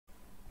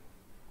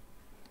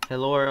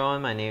Hello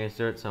everyone, my name is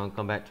Zertz and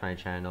welcome back to my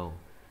channel.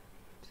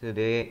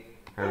 Today,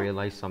 I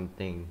realized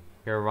something.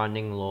 We're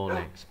running low on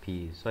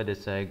XP, so I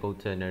decided to go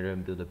to the nether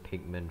and build a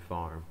pigman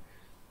farm.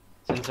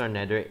 Since our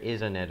nether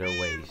is a nether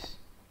waste.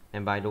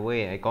 And by the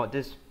way,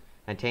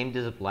 I tamed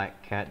this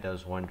black cat that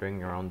was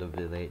wandering around the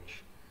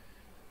village.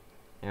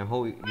 And I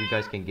hope you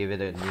guys can give it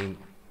a name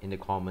in the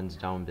comments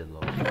down below.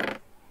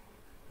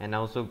 And I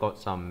also got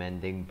some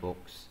mending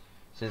books,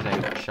 since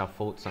I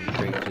shuffled some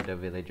trades with the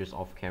villagers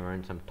off camera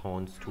and some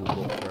Taunts 2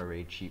 books for a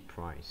very cheap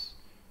price.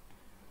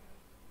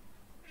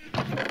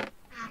 And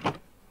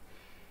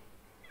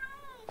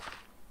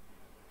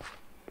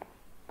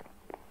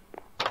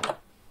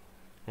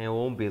I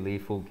won't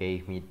believe who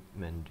gave me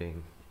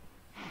mending.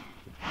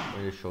 I'm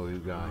gonna show you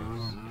guys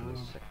in a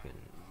second.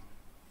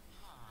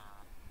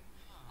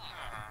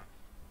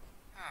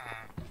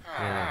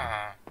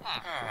 Yeah.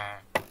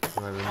 If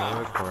I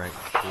remember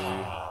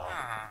correctly,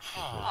 this is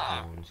a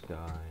Taunts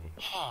guy.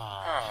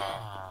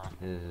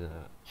 This is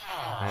a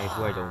guy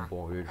who I don't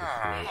bother to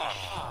switch.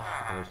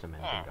 There's the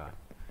mending guy.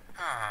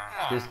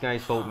 This guy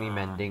sold me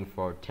mending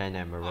for 10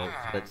 emeralds,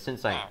 but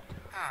since I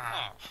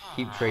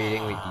keep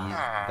trading with these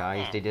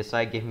guys, they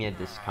decide to give me a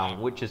discount,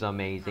 which is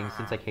amazing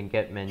since I can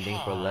get mending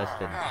for less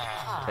than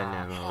 10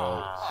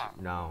 emeralds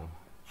now.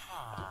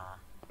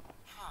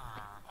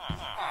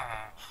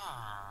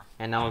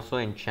 And I also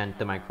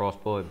enchanted my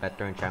crossbow with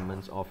better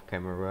enchantments off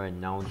camera,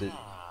 and now this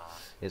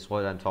is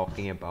what I'm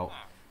talking about.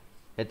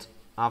 It's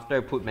after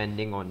I put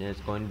mending on it, it's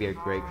going to be a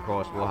great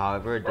crossbow.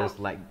 However, it does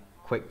like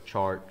quick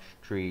charge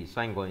tree, so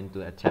I'm going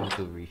to attempt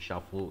to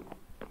reshuffle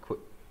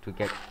to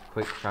get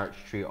quick charge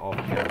tree off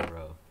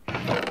camera.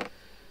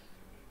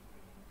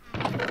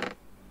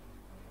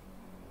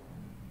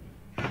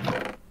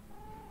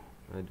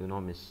 I do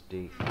not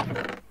mistake.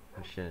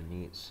 I should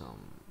need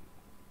some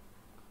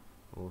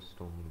old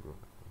stone gravel.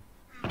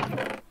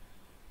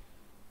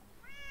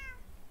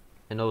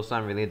 And also,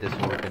 I'm really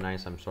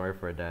disorganized. I'm sorry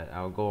for that.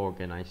 I'll go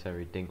organize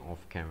everything off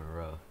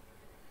camera.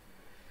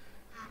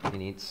 We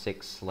need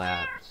 6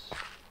 slabs.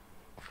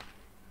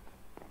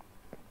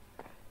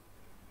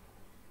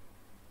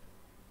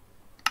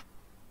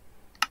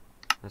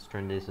 Let's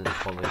turn this into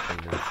colors on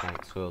the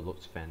side so it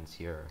looks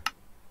fancier.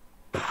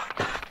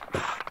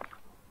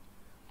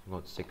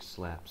 Got 6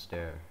 slabs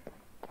there.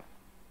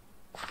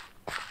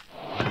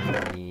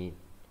 We need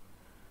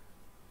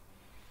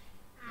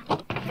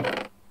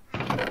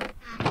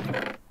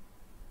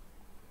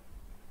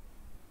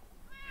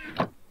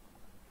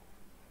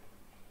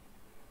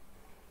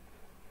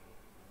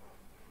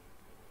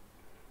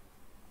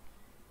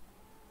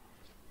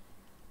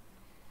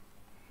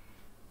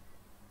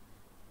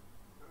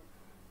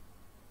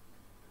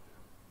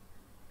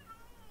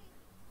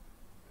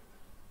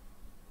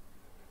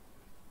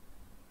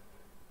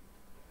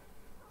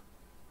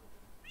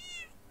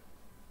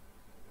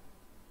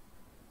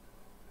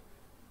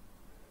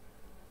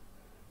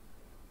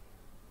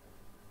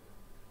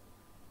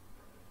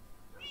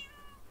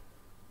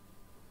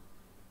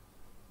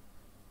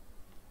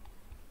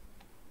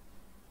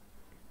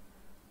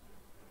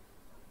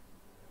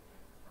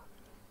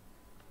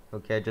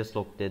Okay, I just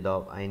looked it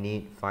up. I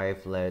need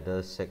 5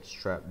 leather, 6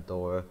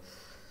 trapdoor,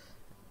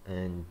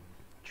 and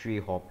 3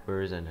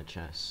 hoppers and a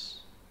chest.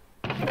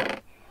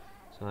 So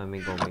let me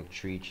go make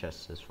 3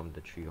 chests from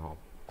the 3 hop.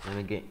 Let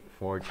me get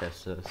 4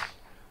 chests.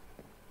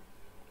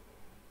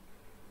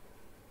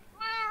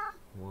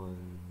 1.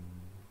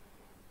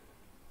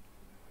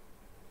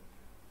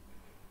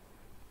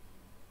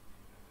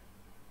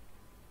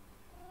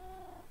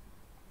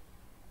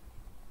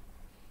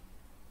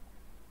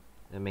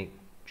 And make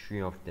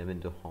 3 of them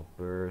into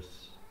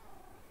hoppers.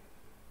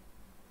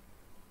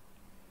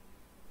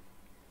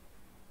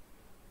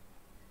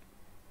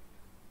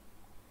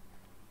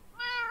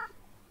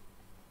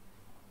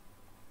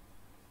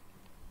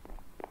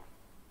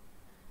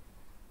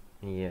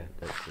 Yeah,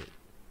 that's it.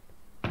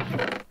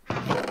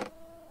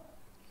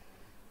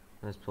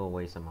 Let's put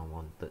away some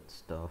unwanted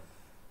stuff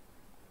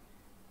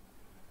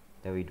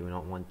that we do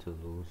not want to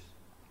lose.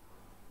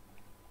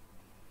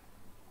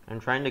 I'm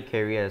trying to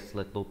carry as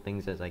little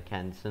things as I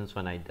can, since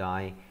when I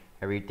die,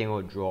 everything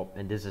will drop,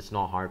 and this is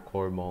not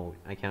hardcore mode.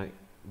 I can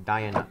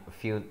die a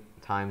few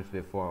times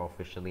before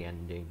officially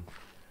ending.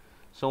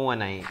 So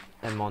when I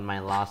am on my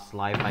last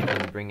life, I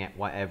can bring it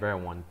whatever I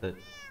wanted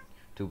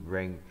to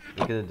bring,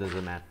 because it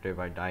doesn't matter if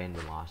I die in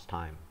the last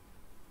time.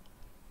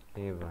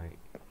 Okay, right.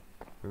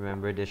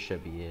 Remember, this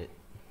should be it.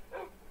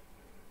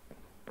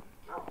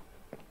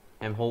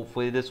 And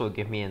hopefully this will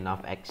give me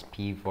enough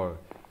XP for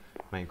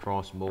my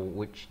crossbow,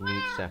 which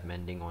needs to have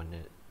mending on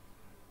it.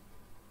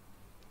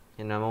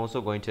 And I'm also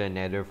going to a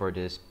nether for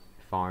this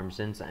farm,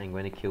 since I'm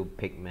going to kill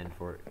pigmen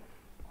for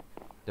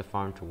the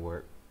farm to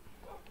work.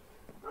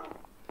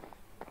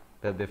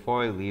 But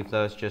before I leave,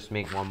 let's just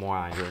make one more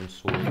iron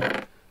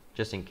sword,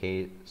 just in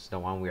case the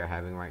one we are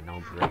having right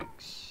now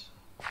breaks.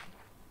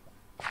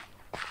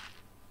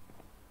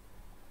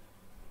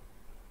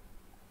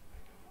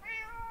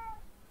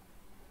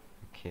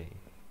 Okay.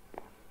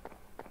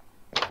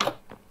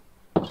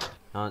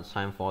 Now it's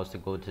time for us to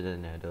go to the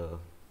nether.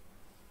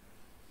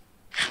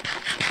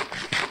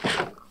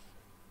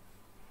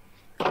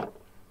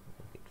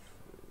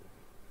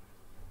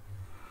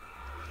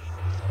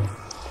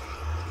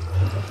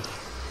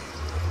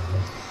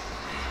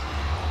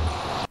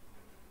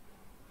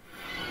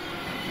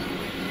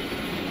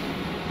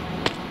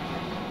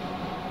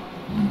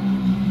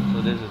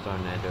 our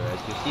nether. As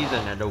you see, it's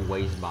a nether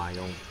waste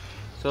biome.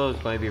 So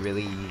it's going to be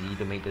really easy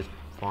to make this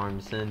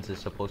farm since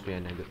it's supposed to be a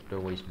nether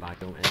waste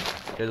biome. And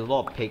there's a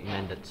lot of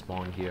pigmen that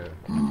spawn here.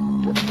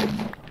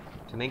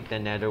 To make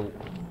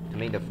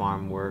the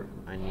farm work,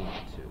 I need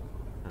to...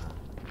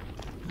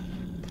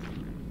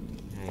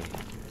 Hey,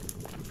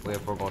 we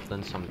have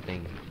forgotten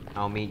something.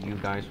 I'll meet you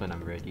guys when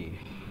I'm ready.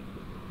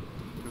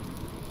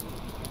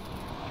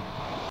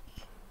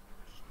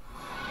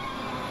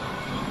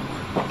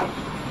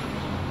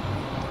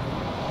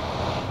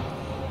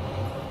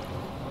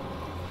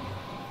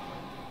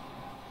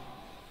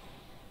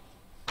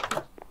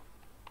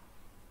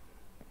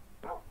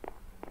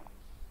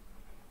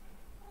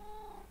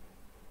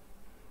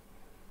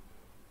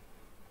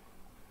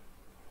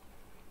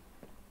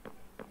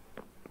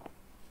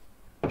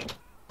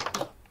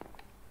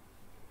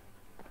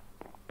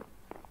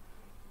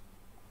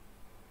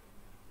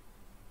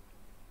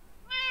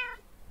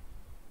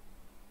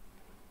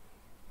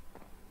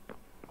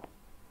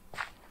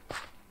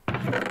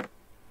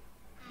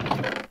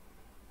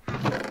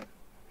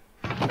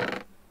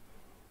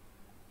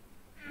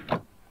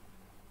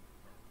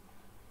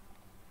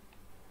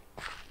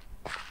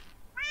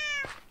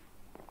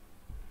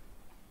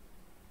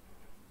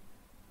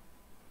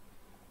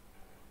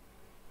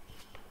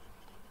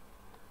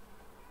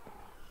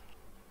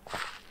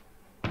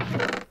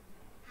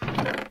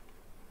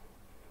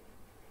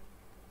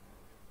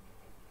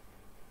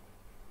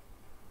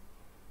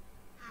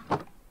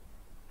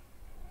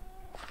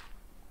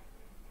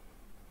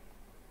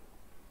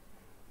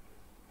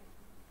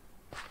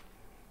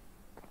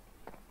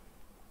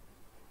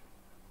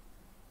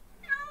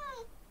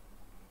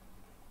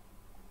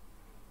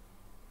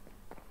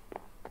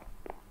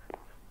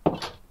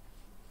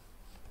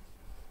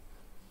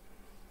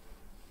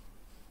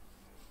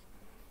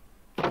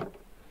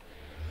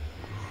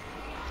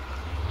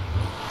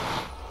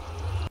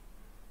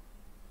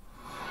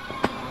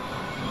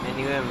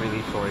 Anyway, I'm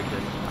really sorry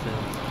since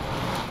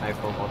I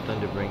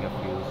forgotten to bring a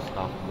few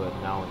stuff, but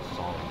now it's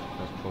solved.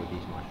 Let's throw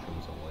these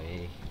mushrooms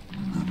away.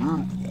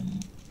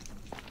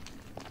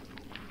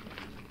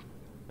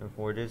 And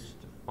for this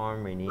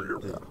farm, we need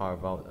to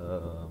carve out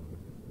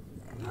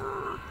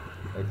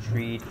a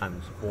 3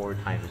 times 4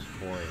 times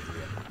 4 area.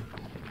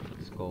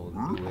 Let's go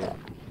do it.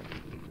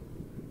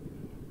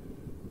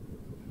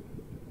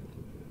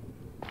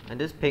 And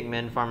this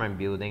pigman farm I'm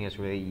building is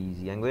really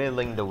easy. I'm going to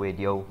link the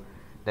video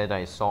that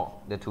I saw,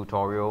 the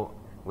tutorial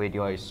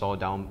video I saw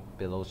down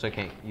below, so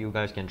you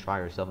guys can try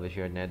yourself if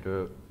your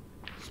nether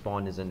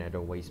spawn is a nether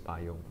waste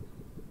biome.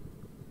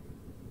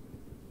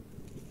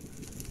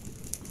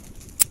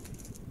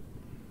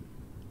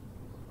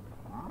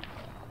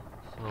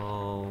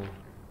 So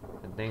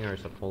I think we're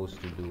supposed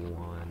to do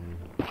 1,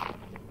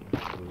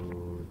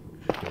 2,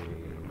 3,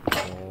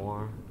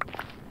 4.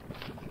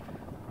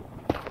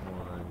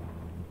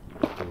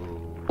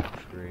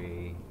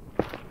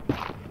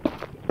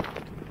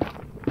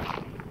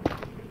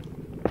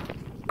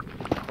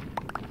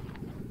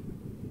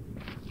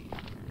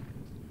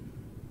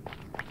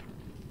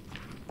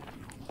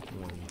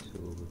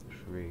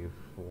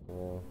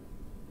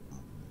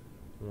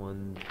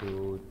 1,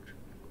 2, 3.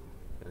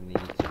 There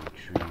needs to be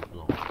 3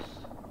 blocks.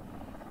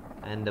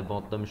 And the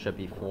bottom should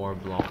be 4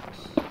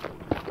 blocks.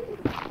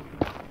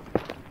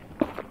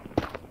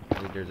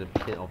 Wait, there's a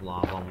pit of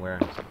lava on where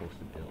I'm supposed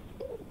to build.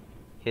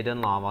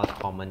 Hidden lava is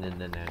common in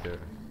the nether.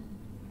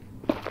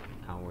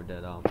 Power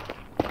that up.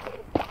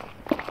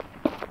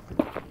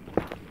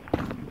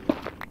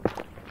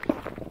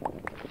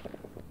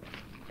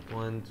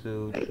 One,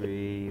 two,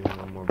 three,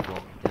 one more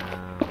block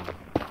down.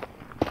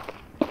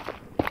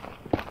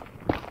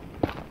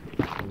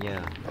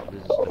 Yeah,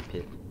 this is the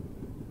pit.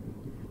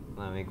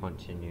 Let me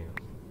continue.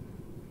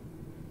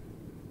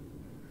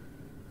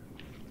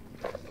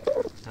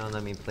 Now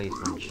let me place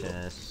my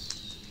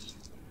chest.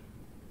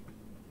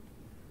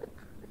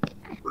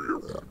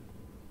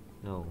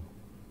 No.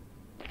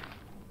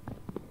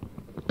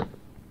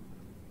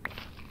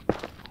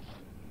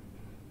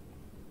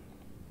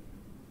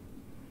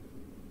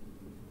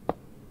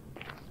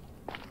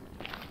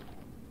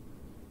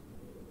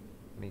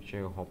 Make sure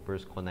your hopper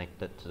is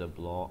connected to the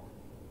block.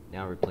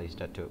 Now replace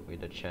that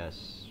with the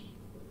chest.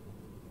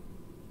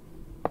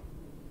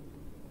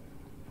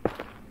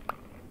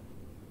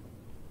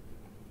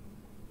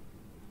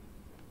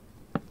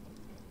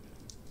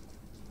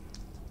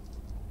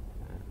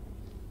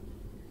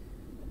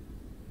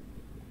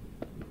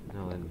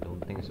 No, I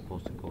don't think it's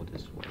supposed to go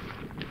this way.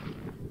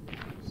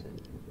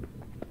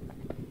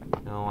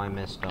 No, I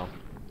messed up.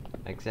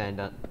 Like I said,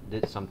 I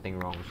did something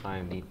wrong, so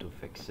I need to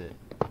fix it.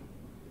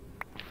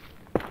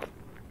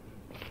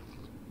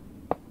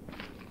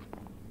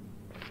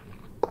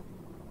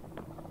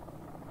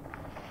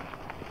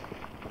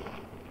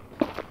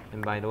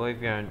 And by the way,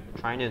 if you're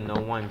trying to know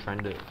why I'm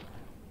trying to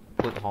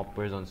put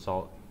hoppers on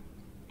salt,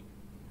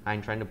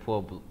 I'm trying to put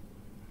a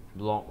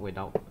block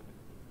without...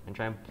 I'm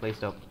trying to place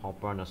the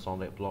hopper on a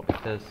solid block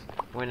because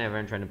whenever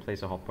I'm trying to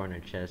place a hopper on a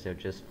chest, it'll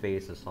just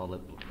face a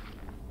solid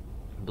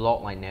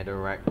block like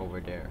netherrack over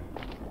there.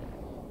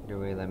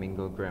 Anyway, let me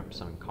go grab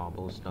some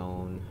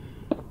cobblestone.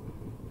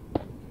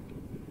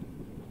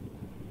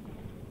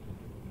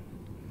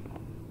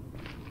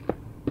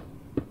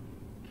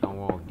 Count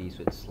all of these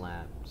with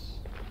slabs.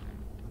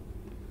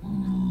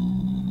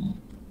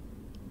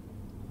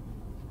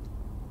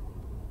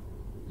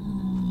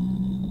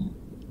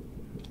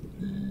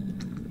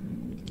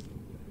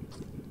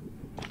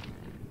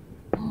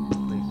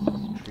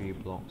 Place 3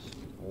 blocks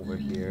over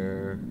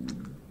here.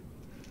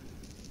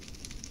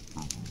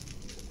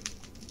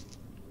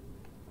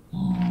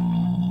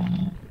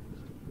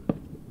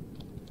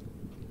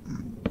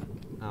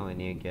 Now I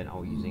need to get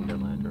out using the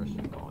ladders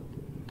we got.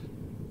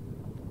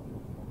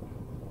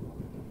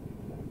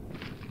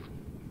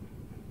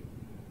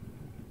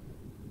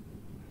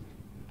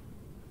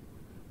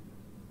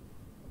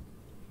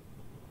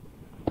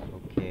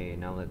 Okay,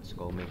 now let's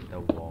go make the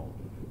wall.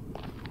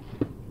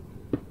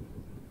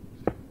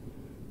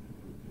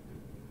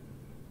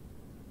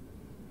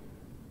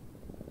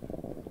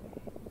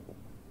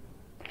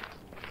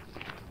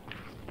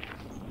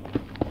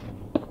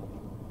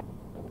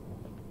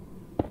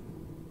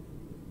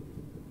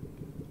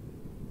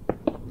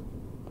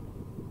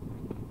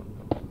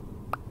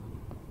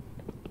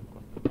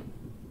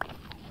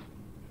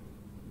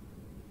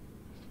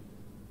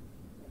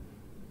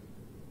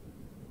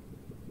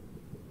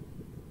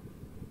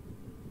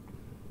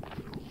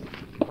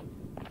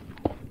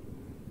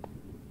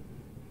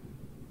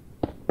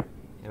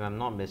 If I'm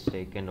not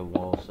mistaken, the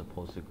wall is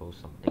supposed to go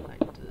something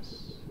like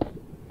this.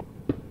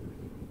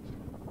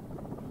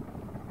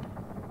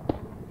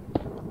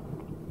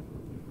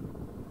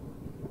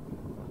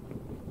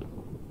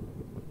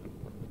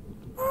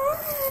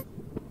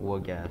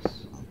 Wood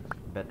gas.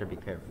 Better be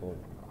careful.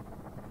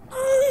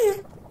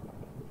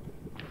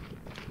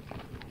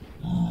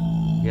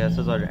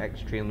 Gases are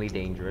extremely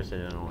dangerous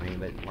and annoying,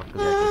 but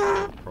luckily I just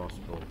have a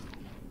crossbow.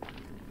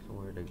 So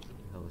where the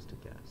hell is the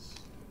gas?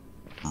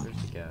 Where's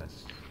the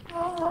gas?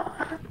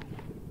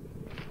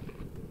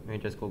 Let me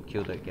just go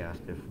kill the gas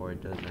before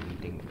it does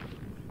anything.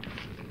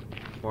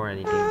 Before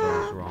anything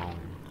goes wrong.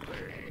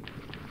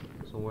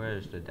 So where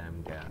is the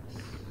damn gas?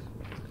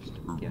 Where's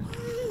the gas?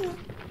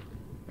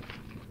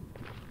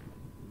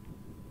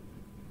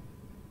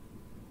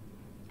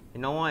 You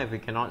know what? If we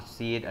cannot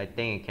see it, I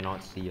think it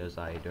cannot see us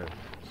either.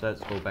 So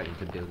let's go back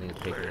into building a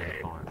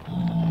pigman farm.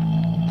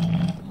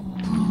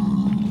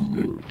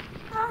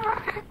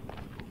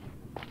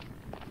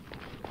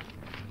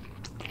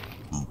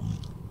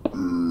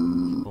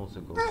 Also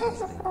go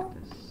something like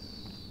this.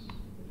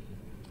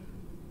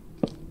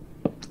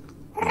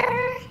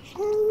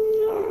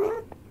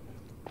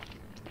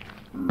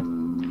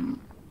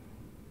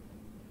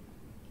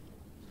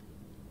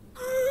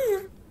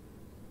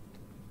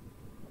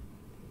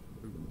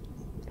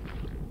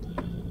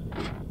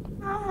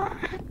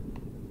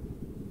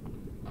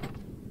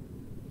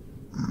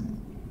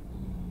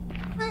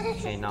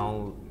 Okay,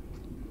 now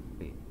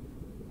wait.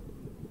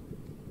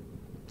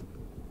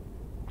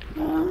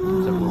 So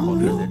we'll go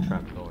through the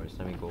trapdoors.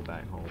 Let me go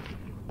back home.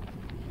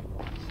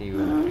 See you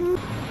in a few.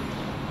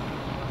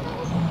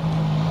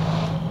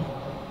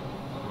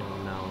 So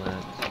now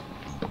let's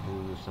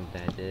do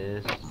something like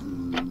this.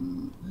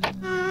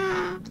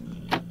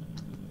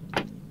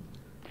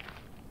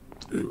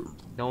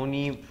 The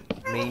only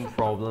main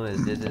problem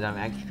is this: I'm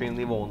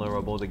extremely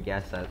vulnerable to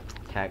gas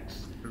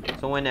attacks.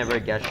 So whenever a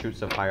gas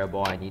shoots a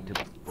fireball, I need to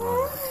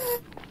run.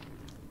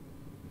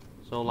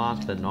 So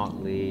last but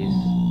not least,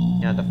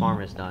 yeah, the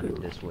farm is done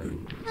this way.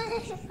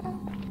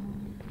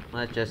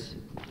 Let's just...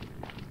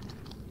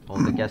 Oh,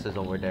 the gas is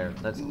over there.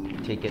 Let's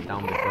take it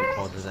down before it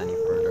causes any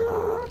further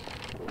harm.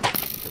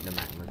 Put the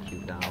magma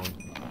cube down.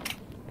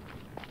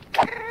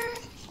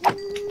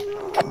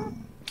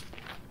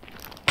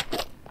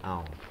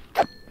 Ow.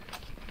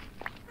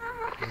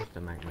 Where's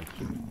the magma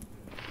cube?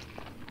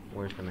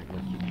 Where's the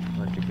magma cube?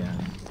 Where's the gas?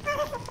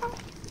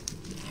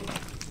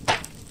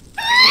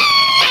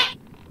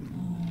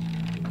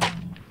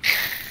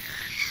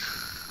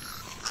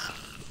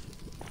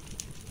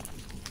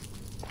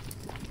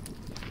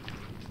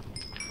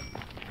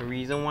 The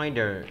reason why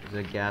there's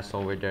a gas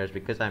over there is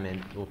because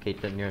I'm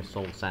located near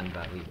Soul Sand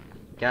Valley.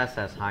 Gas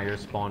has higher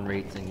spawn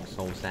rates in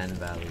Soul Sand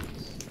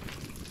Valleys.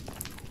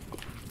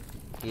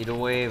 Either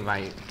way, if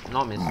I'm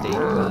not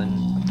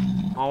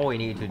mistaken, all we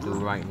need to do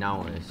right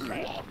now is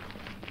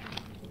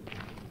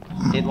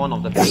hit one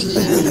of the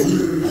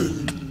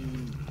pigmen.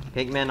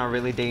 Pigmen are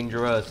really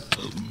dangerous.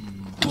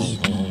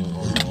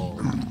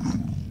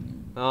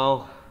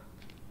 Oh.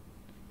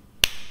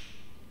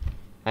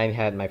 I've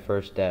had my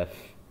first death.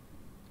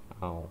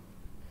 Oh.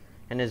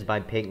 And it's by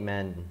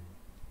pigmen.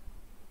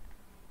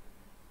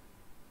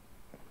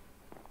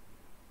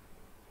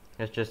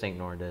 Let's just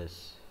ignore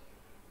this.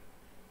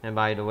 And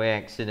by the way, I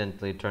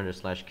accidentally turned the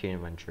 /k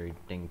inventory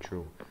thing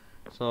true.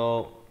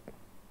 So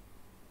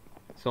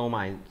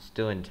mine's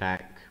still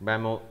intact, but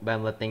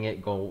I'm letting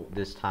it go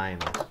this time.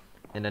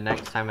 And the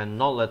next time I'm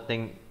not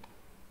letting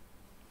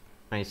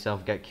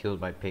myself get killed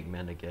by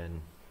pigmen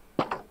again.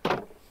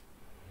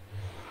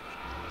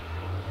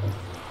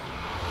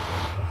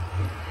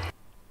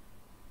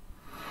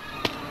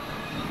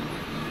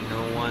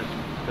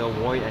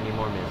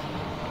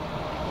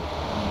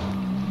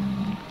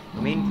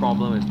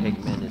 problem with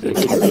pigmen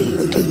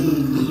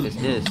is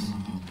this.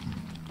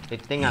 They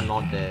think I'm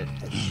not dead.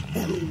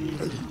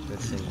 Good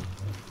thing.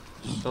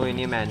 So we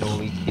need to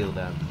manually kill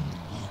them.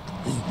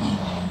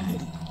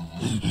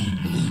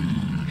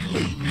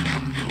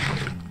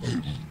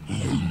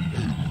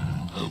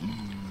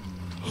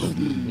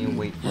 Need to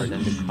wait for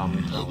them to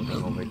come crawling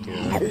over here.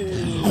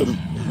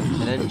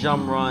 And then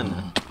jump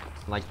run.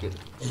 Like it.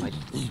 Like.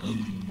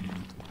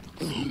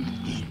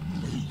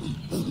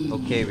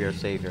 Okay, we are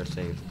safe, you're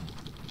safe.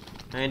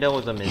 I mean, that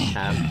was a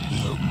mishap.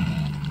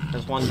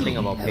 That's one thing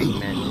about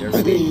pigmen. They're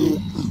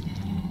really...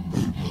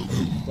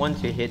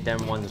 Once you hit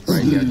them once,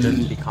 right, they're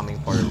just becoming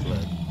part of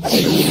blood.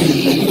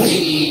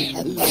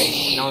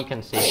 Now we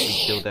can safely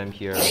kill them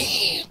here.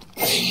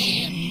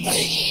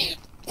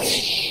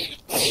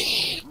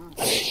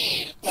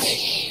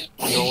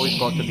 You always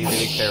got to be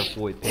really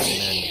careful with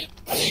pigmen.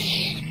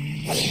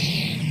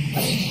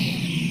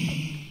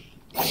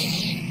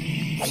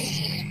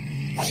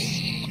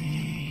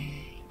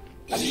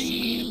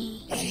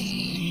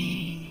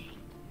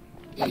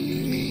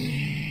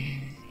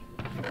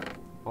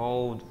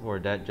 Oh, for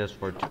that, just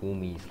for 2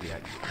 measly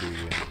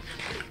experience.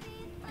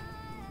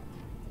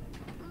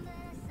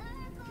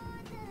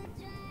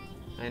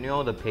 I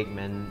know the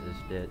pigman is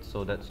dead,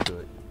 so that's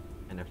good.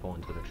 And I fall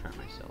into the trap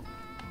myself.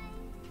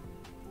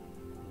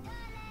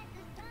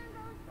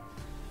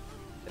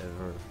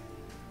 Ever.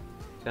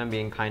 I'm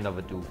being kind of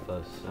a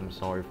doofus. I'm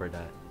sorry for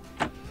that.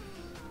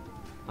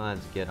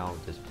 Let's get out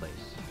of this place.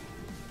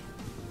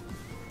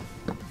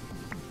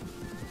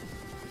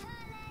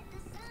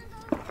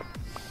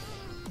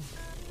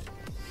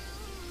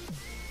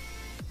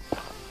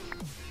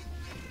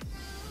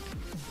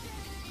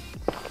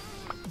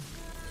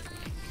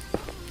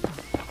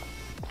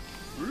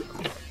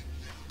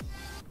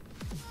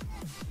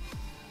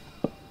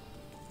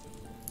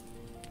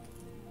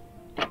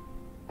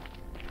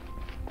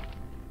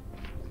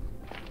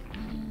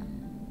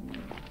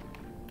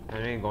 I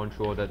ain't going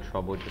through all that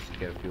trouble just to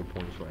get a few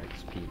points for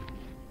XP.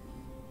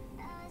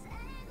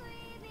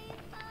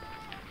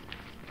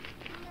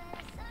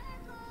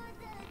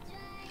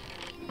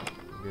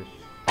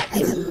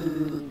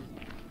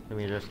 Let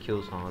me just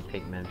kill some of the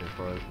pigmen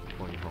before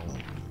going home.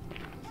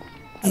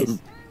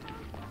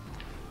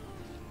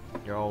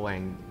 You're all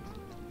wearing...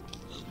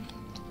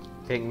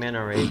 Pigmen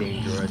are really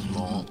dangerous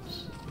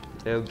mobs.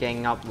 They'll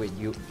gang up with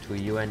you to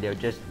you and they'll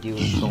just deal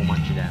so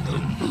much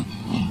damage.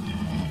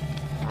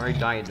 I already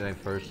died my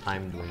first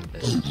time doing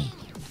this.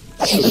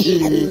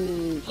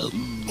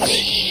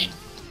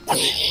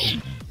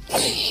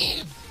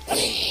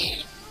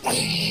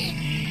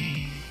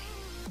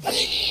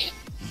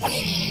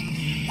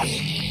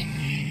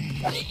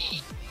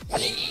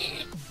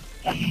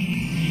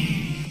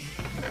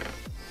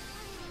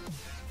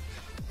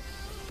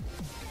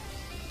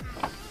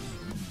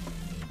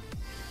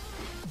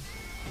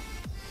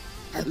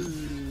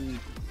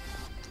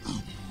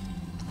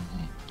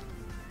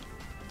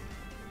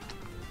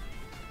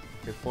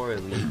 Before I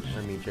leave,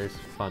 let me just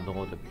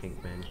funnel the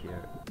pigmen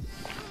here.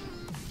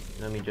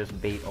 Let me just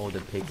bait all the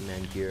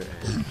pigmen here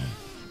and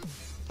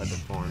let the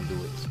farm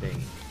do its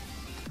thing.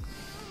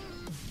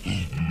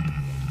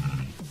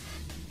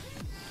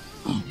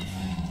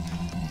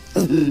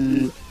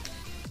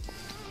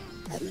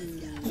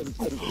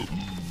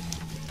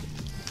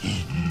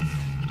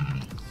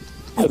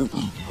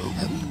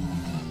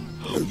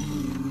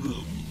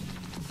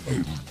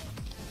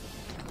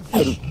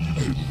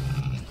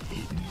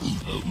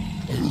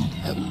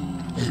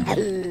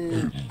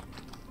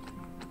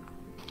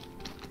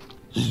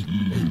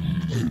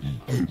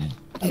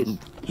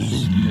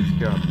 Let's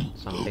cure up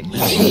some pigmen.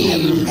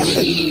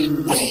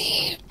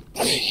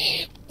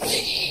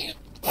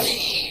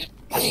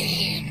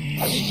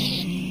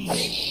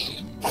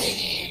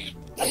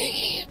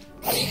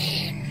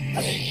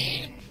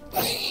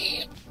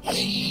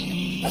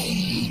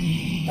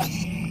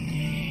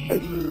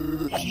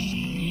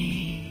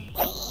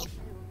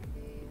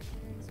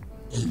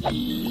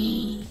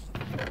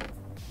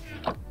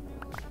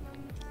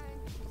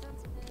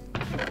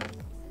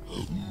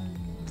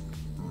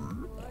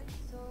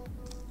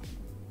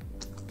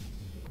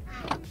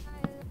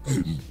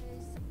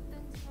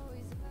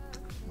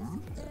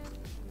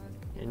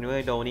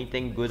 Anyway, the only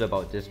thing good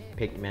about this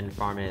pigman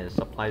farm is it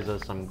supplies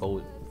us some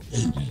gold.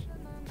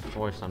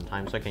 Or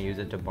sometimes I can use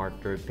it to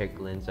barter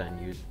piglins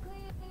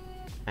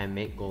and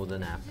make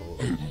golden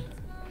apples. I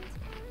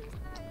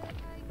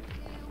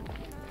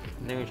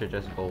think we should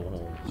just go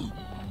home.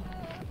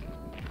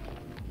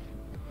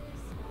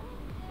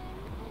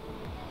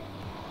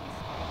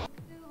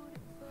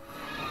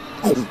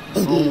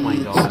 Oh my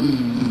god.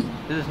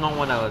 This is not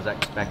what I was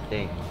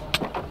expecting.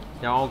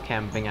 They're all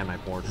camping at my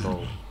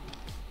portal.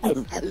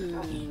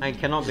 I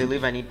cannot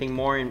believe anything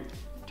more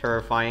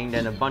terrifying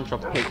than a bunch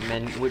of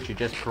pigmen which you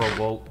just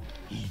provoke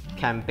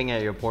camping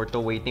at your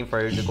portal waiting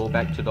for you to go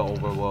back to the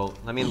overworld.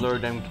 Let me lure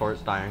them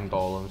towards the Iron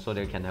Golem so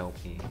they can help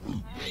me.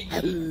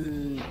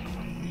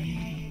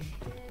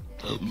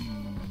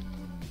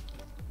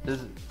 This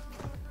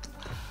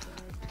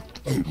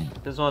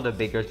is one of the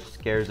biggest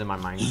scares in my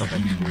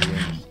Minecraft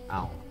experience.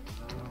 Ow.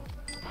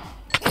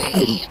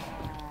 2.5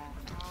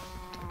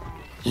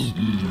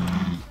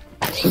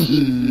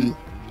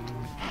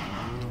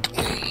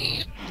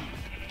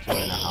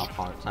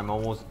 hearts. I'm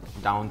almost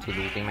down to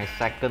losing my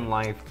second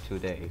life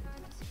today.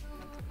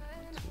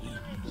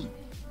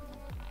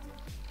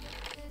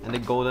 And the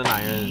golden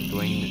iron is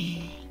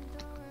doing...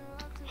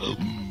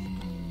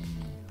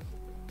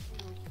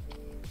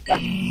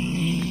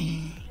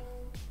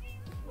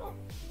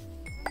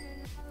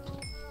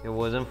 It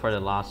wasn't for the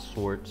last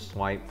sword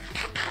swipe.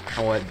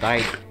 Oh, I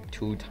died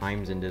 2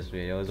 times in this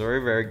video. It's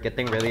already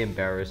getting really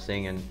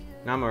embarrassing, and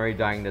now I'm already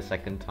dying the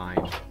second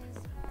time.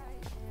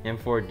 And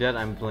for that,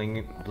 I'm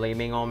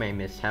blaming all my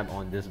mishap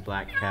on this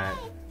black cat.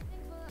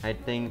 I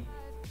think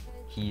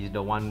he's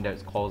the one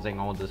that's causing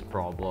all these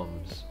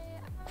problems.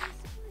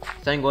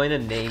 So I'm going to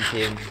name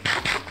him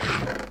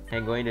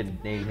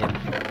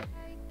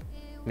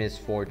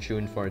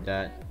Misfortune for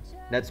that.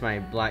 That's my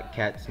black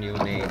cat's new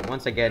name.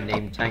 Once I get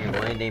named Tang, I'm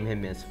going to name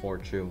him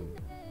Misfortune.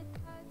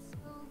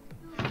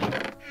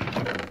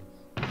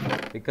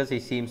 Because he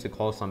seems to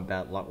cause some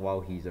bad luck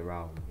while he's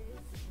around.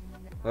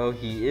 Well,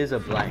 he is a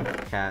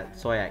black cat,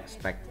 so I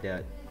expect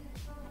that.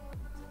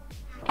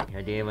 I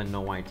didn't even know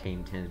why I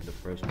tamed him in the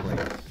first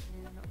place.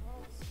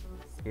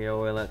 Here,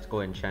 well, let's go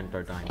enchant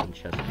our diamond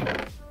chest.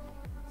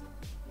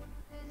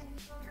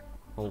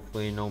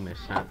 Hopefully no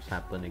mishaps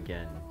happen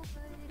again.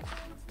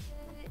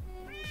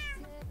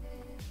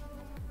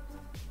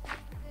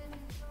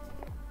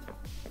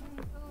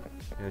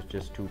 It was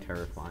just too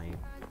terrifying.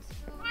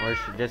 Or I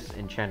should just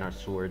enchant our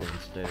sword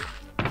instead.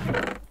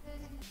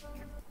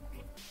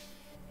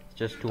 It's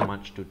just too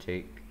much to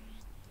take.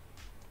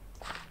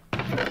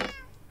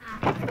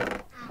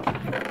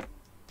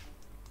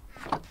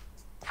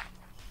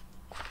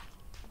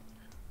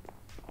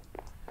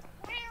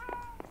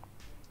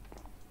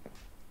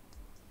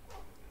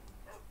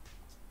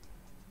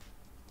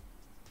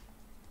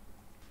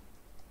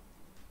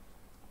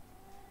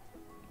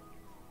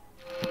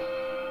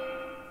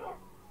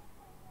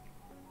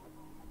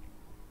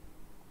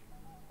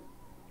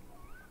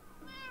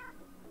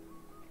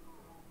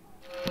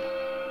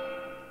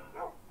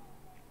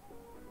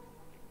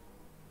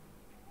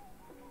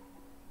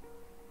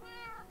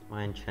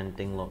 My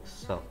enchanting luck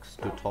sucks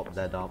to top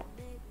that up.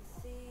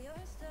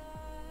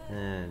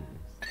 And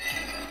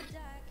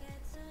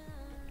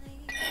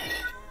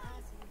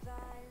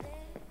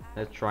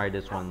let's try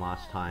this one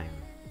last time.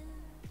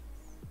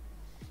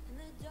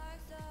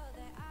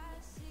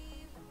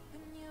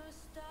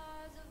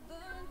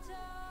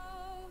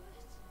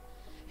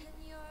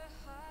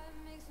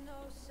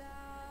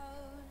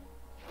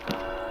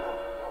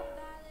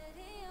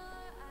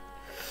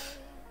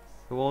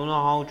 You won't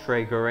know how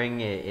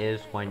triggering it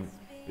is when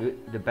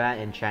the bad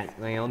enchantment,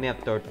 when you only have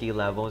 30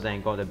 levels and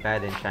you got the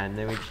bad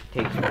enchantment which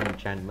takes 1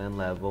 enchantment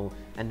level,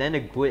 and then the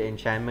good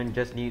enchantment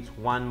just needs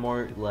 1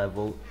 more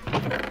level.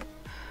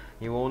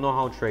 You won't know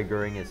how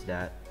triggering is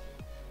that.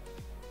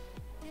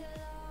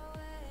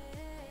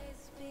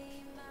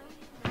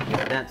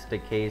 If that's the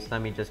case,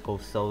 let me just go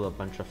sell a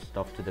bunch of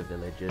stuff to the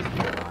villagers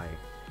nearby.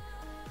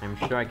 I'm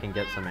sure I can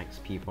get some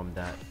XP from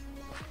that.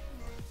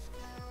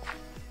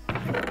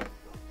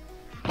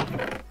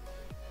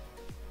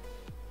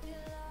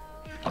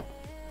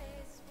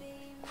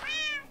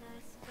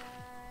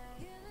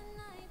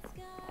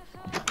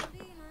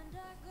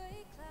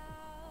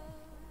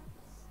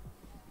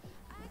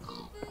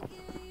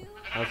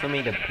 I also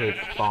made a pig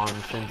farm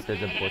since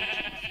there's a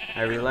butcher.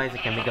 I realized I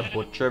can make a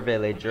butcher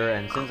villager,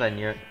 and since I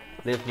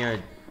live near a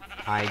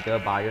tiger,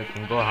 buyer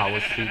can go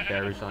harvest sweet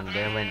berries on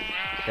there. When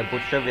the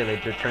butcher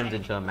villager turns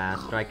into a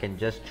master, I can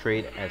just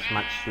trade as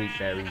much sweet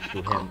berries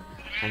to him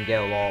and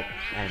get a lot of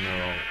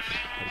emeralds.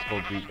 Let's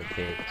go breed the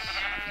pigs.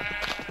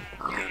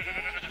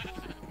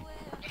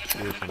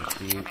 Here's some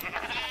sheep.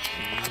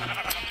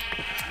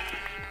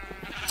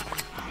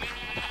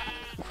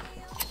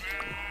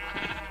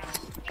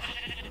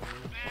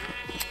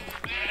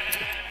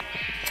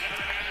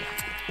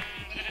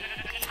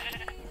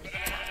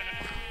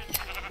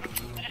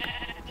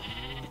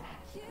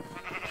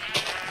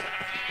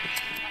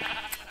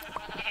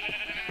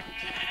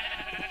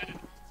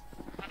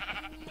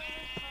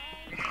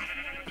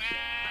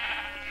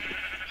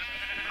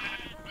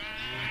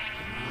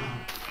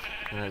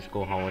 Let's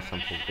go harvest some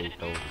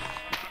potatoes.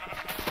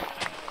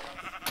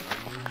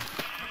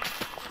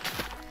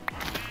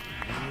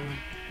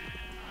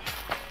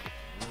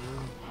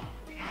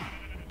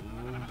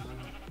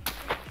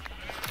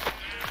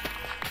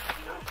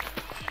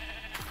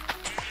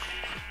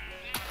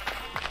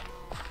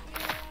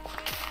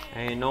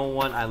 And you know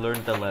what? I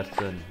learned the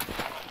lesson.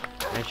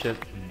 I should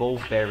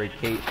both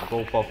barricade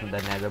both of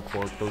the nether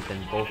portals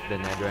and both the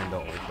nether and the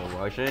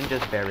overworld. I shouldn't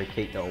just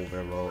barricade the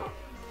overworld.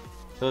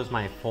 So it's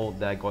my fault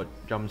that I got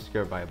jump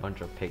scared by a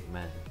bunch of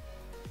pigmen.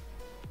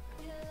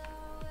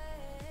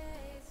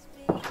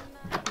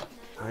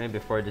 Alright,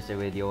 before this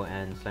video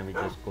ends, let me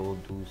just go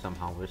do some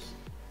harvest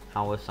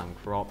some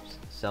crops,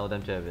 sell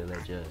them to the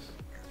villagers.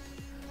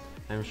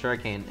 I'm sure I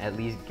can at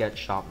least get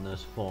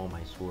sharpness for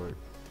my sword.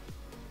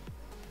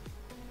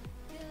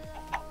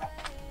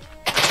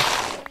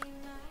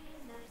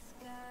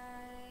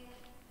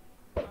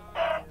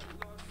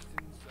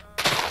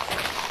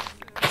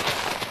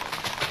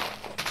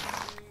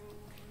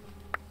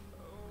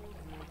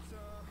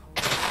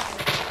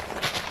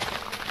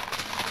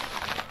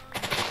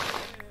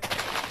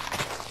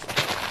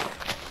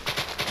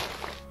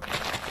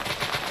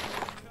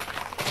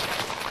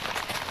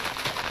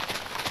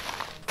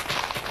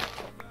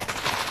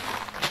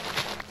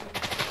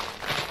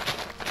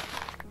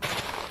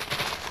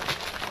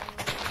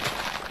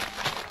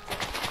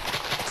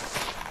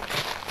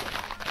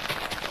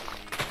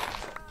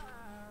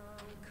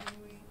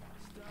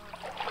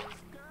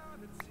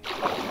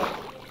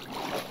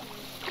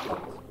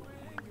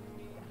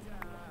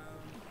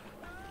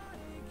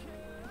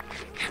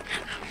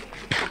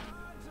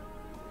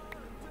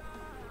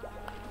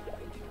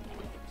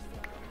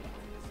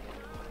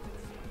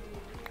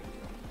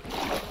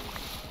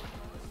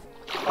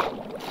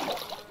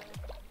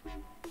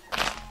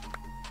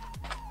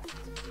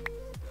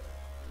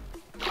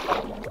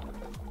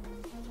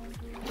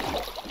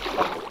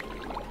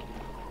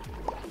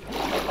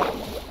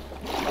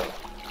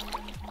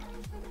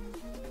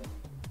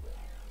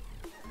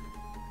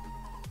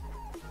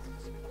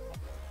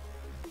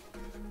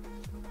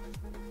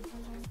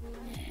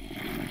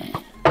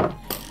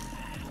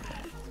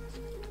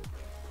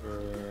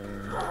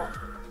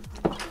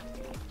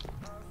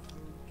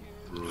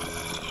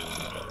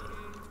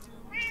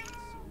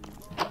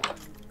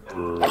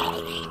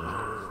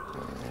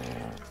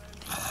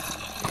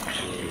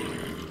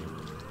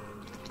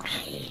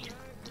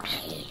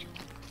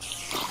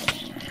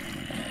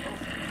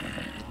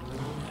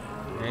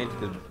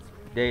 The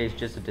day is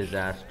just a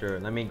disaster.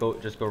 Let me go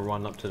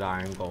run up to the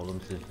iron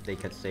golems if they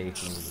could save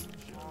me.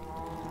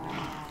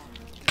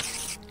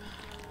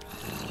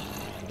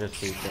 Just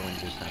hate it when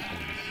this happens.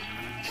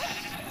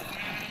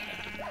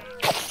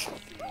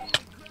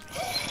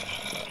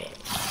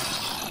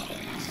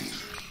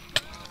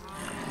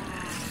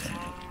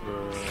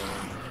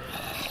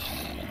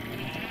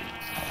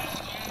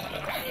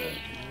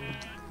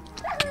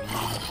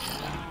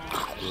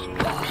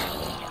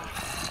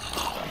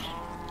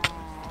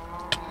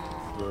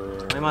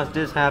 Why must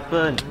this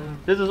happen?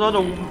 This is not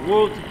the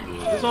world.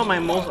 This is not my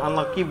most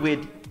unlucky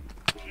win.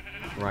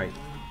 Right.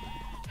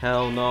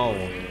 Hell no.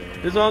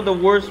 This is one of the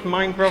worst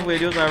Minecraft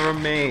videos I ever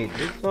made.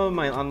 This is one of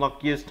my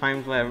unluckiest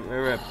times when I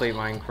ever played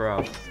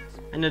Minecraft.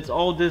 And it's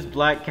all this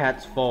black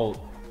cat's fault.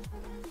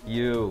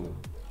 You.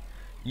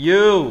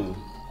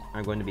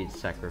 I'm going to be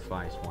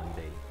sacrificed one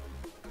day.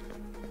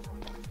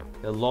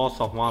 The loss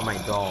of one of my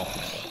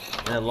dogs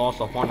and the loss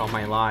of one of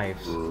my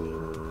lives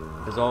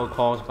is all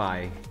caused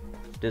by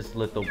this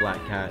little black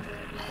cat.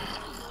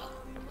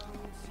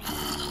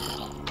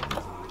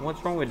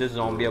 What's wrong with this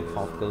zombie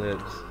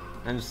apocalypse?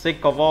 I'm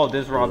sick of all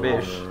this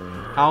rubbish.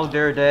 How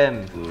dare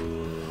them?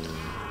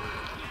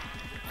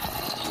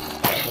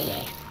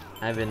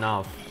 I have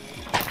enough.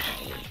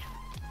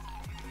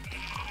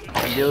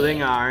 I'm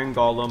building an iron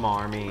golem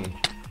army.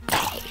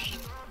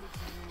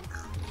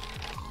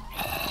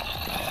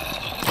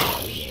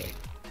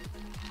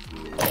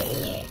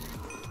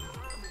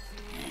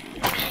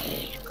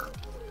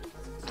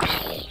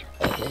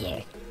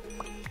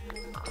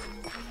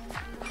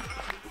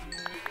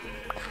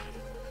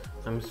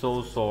 I'm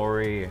so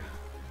sorry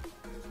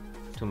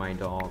to my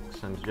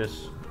dogs.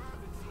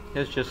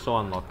 It's just so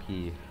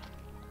unlucky.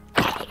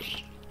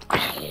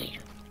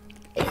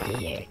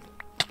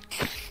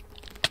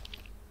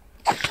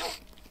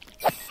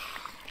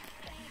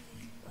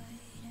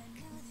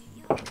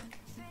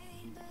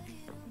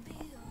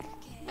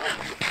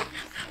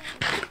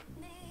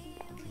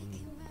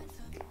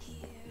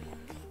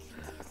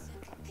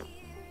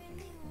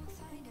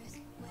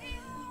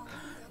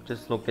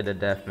 Just look at the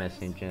death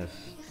messages.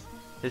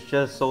 It's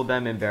just so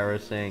damn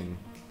embarrassing.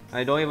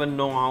 I don't even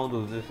know how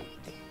to just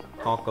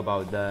talk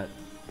about that.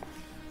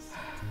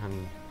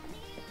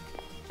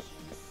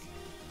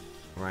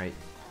 Right.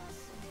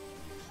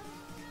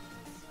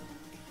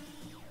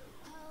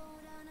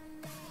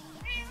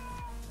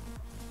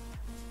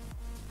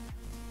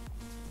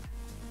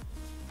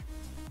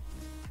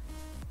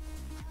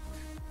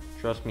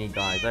 Trust me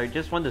guys, I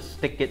just want to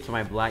stick it to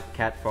my black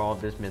cat for all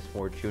this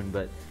misfortune,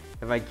 but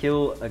if I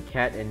kill a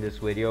cat in this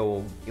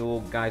video,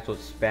 guys will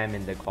spam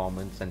in the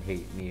comments and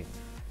hate me.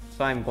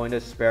 So I'm going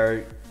to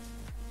spare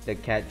the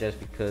cat just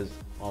because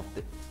of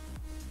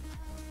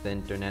the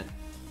internet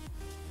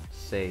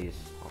says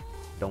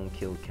don't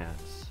kill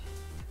cats.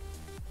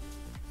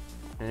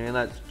 Anyway,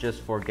 let's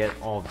just forget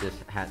all of this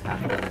had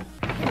happened.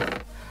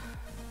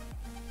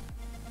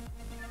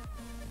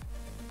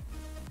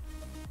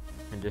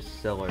 And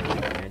just sell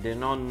everything. I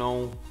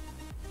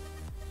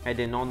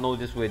did not know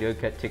this video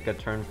could take a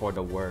turn for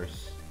the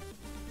worse.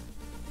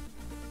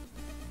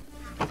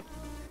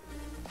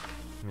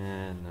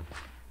 Man.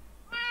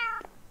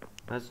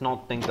 Let's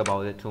not think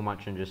about it too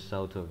much and just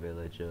sell to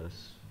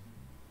villagers.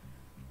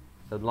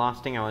 The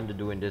last thing I want to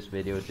do in this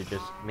video is to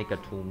just make a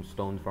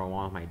tombstone for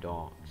one of my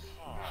dogs.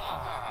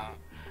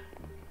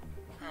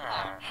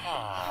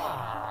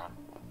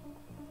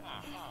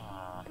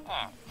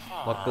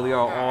 Luckily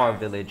all our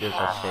villagers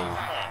are safe.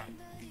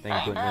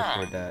 Thank goodness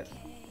for that.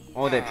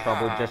 All that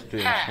trouble just to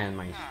enchant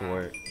my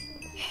sword.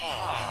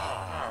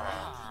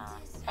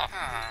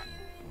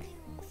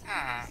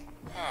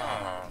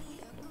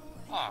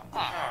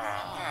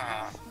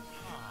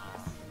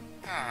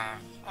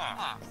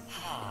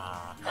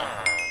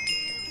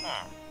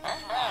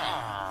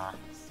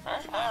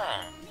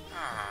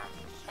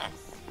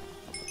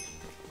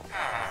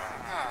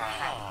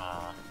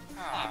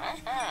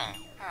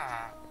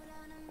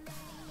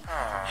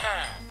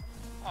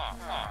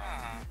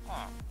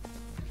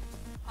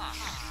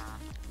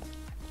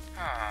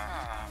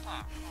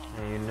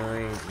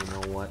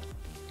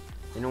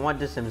 You know what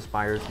this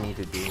inspires me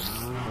to do?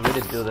 I'm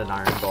going to build an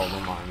iron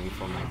golem army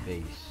for my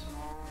base.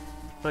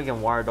 So I can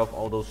ward off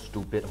all those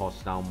stupid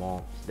hostile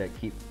mobs that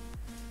keep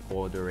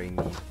bothering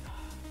me.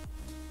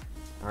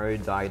 I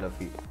already died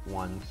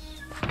once.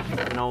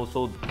 And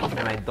also,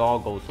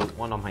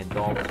 one of my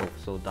dogs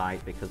also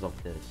died because of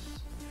this.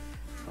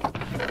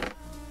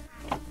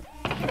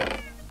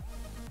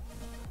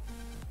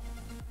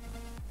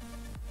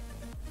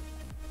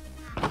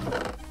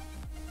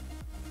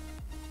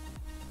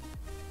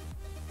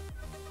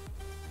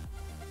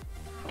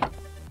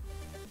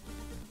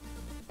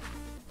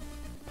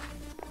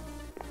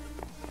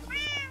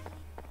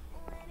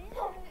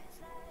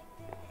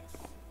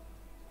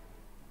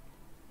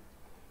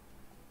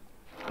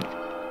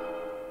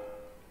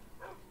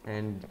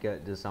 And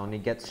get this, I only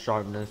get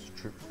sharpness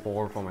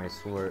 4 for my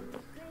sword.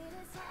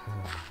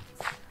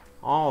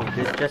 All of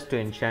this just to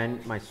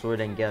enchant my sword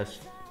and get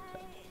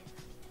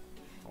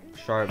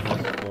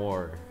sharpness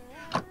 4.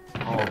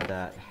 All of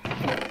sad.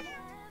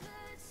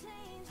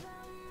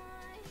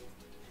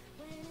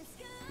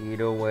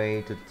 Either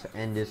way, to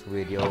end this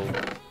video,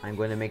 I'm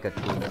going to make a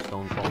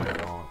tombstone for my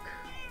dog.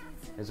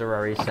 It's a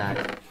very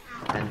sad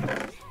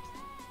and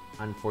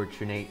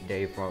unfortunate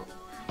day for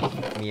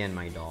me and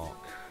my dog.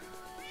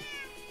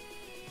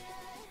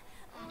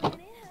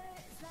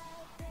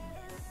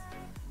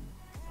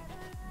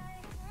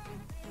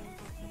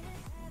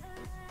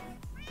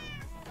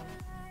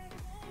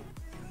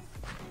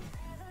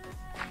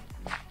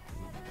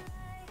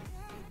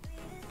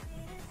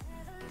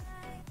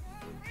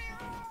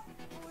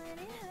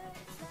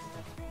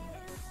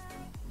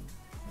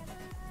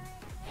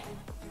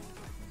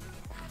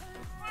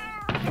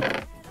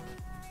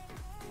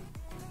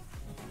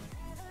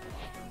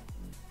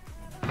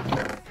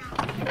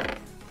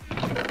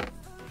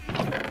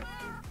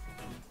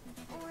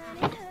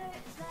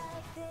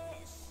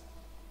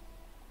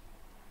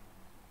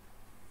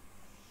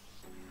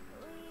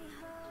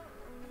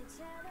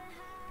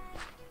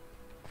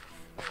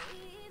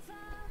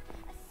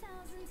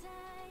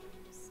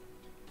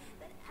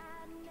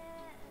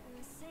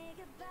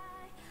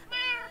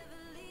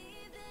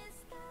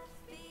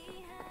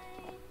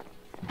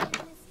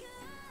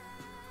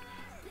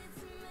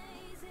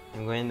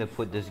 I'm going to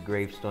put this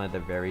gravestone at the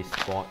very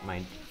spot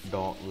my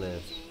dog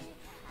lives.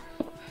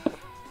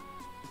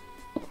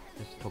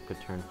 This took a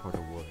turn for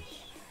the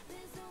worse.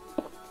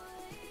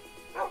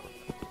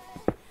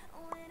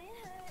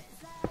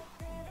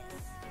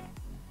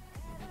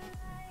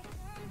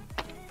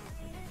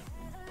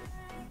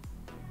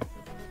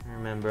 I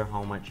remember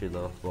how much you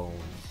love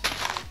Bones.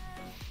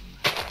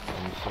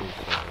 I'm so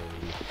sorry.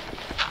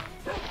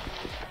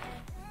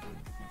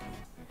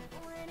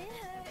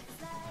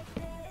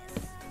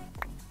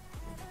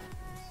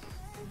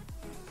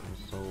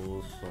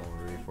 So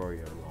sorry for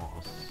your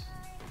loss.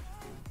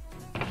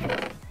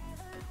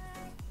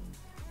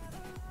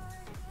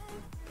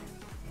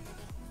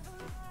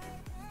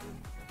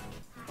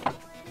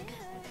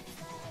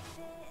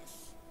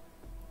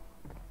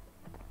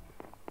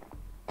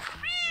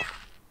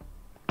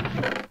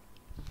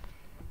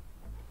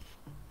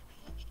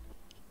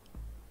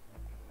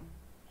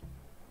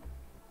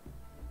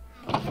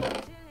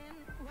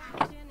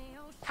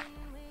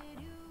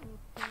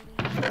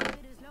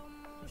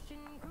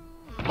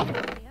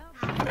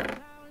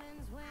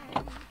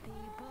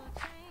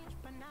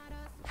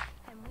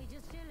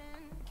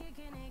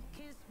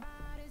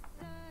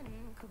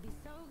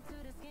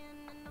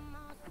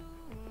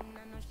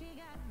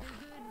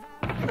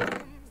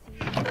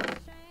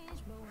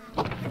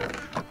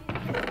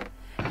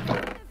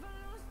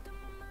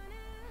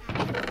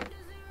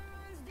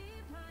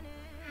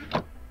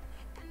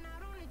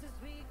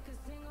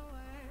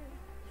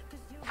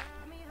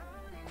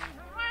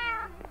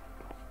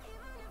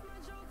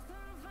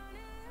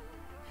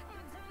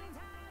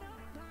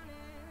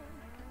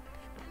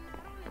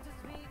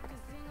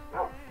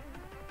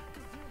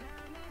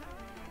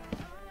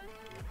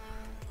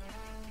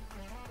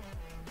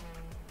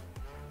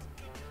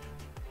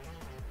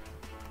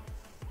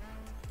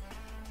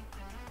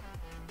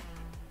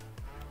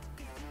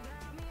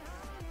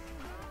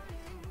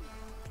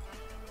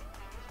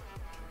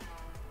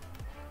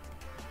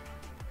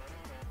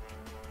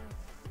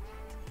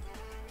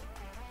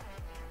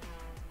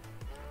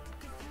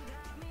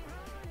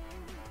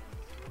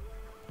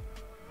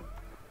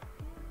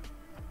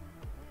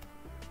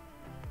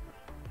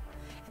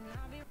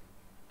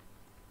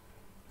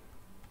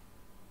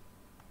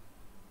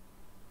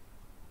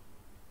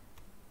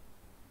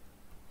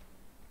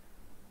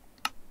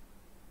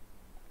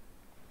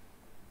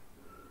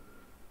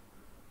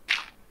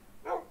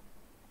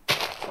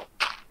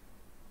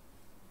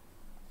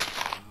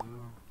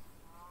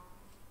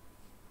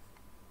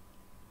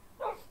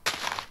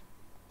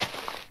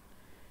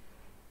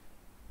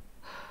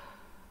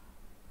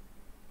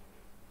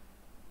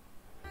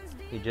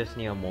 You just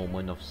need a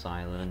moment of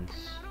silence.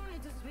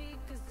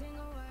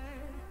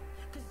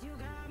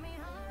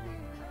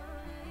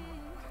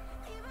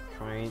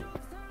 Trying,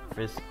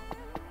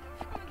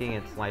 risking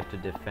its life to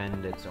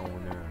defend its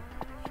owner.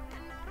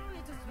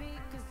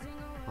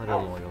 What a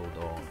loyal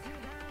dog.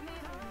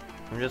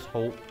 I just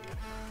hope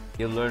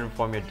you learn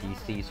from your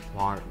deceased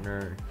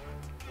partner.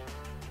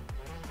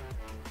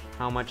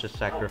 How much a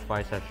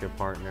sacrifice has your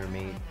partner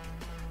made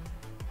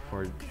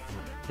for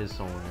his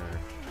owner?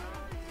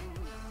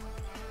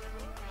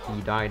 He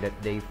died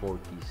at day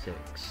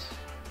 46.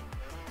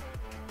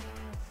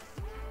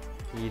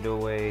 Either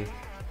way,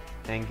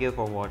 thank you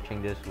for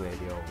watching this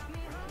video.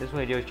 This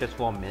video is just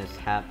for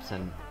mishaps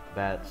and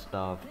bad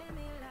stuff.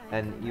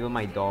 And even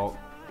my dog,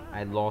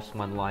 I lost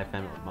one life,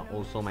 and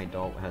also my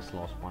dog has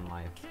lost one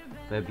life.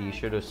 But be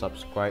sure to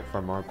subscribe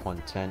for more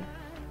content,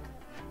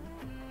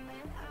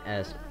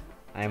 as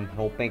I'm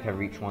hoping I can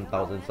reach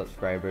 1,000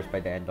 subscribers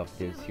by the end of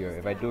this year.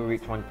 If I do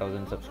reach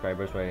 1,000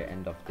 subscribers by the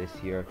end of this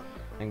year,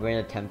 I'm going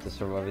to attempt to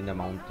survive in the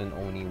mountain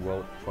only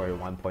world for a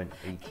 1.18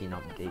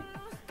 update.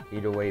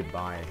 Either way,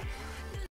 bye.